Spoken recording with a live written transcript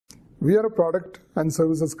We are a product and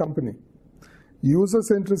services company. User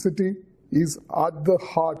centricity is at the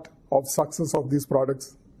heart of success of these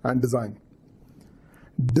products and design.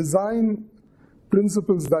 Design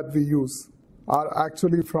principles that we use are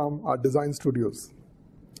actually from our design studios.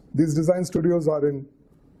 These design studios are in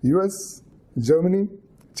US, Germany,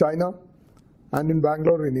 China, and in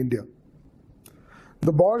Bangalore in India.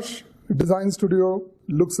 The Bosch Design Studio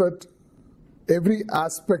looks at every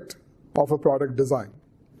aspect of a product design.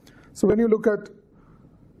 So when you look at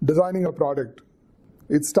designing a product,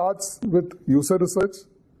 it starts with user research,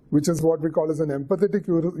 which is what we call as an empathetic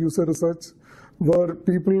user research, where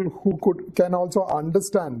people who can also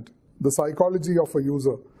understand the psychology of a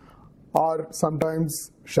user are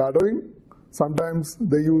sometimes shadowing, sometimes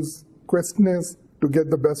they use questionnaires to get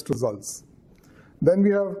the best results. Then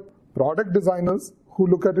we have product designers who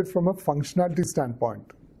look at it from a functionality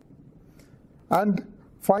standpoint. And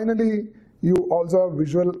finally, you also have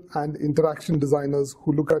visual and interaction designers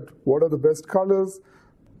who look at what are the best colors,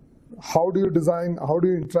 how do you design, how do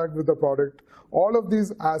you interact with the product. All of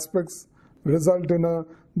these aspects result in a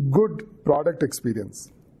good product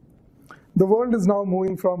experience. The world is now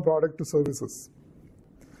moving from product to services.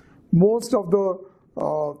 Most of the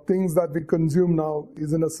things that we consume now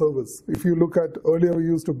is in a service. If you look at earlier, we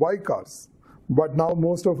used to buy cars, but now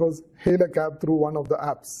most of us hail a cab through one of the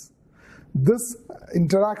apps. This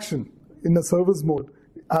interaction in a service mode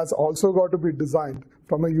has also got to be designed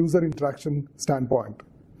from a user interaction standpoint.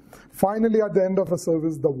 Finally, at the end of a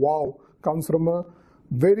service, the wow comes from a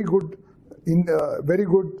very good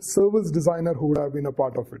service designer who would have been a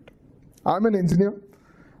part of it. I'm an engineer,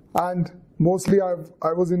 and mostly I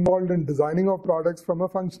was involved in designing of products from a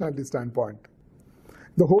functionality standpoint.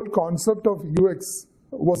 The whole concept of UX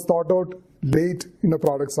was thought out late in a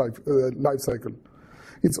product life cycle.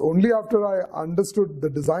 It's only after I understood the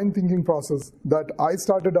design thinking process that I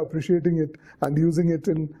started appreciating it and using it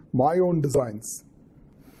in my own designs.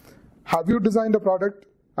 Have you designed a product,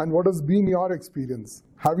 and what has been your experience?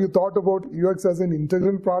 Have you thought about UX as an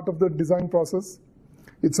integral part of the design process?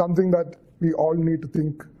 It's something that we all need to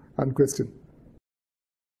think and question.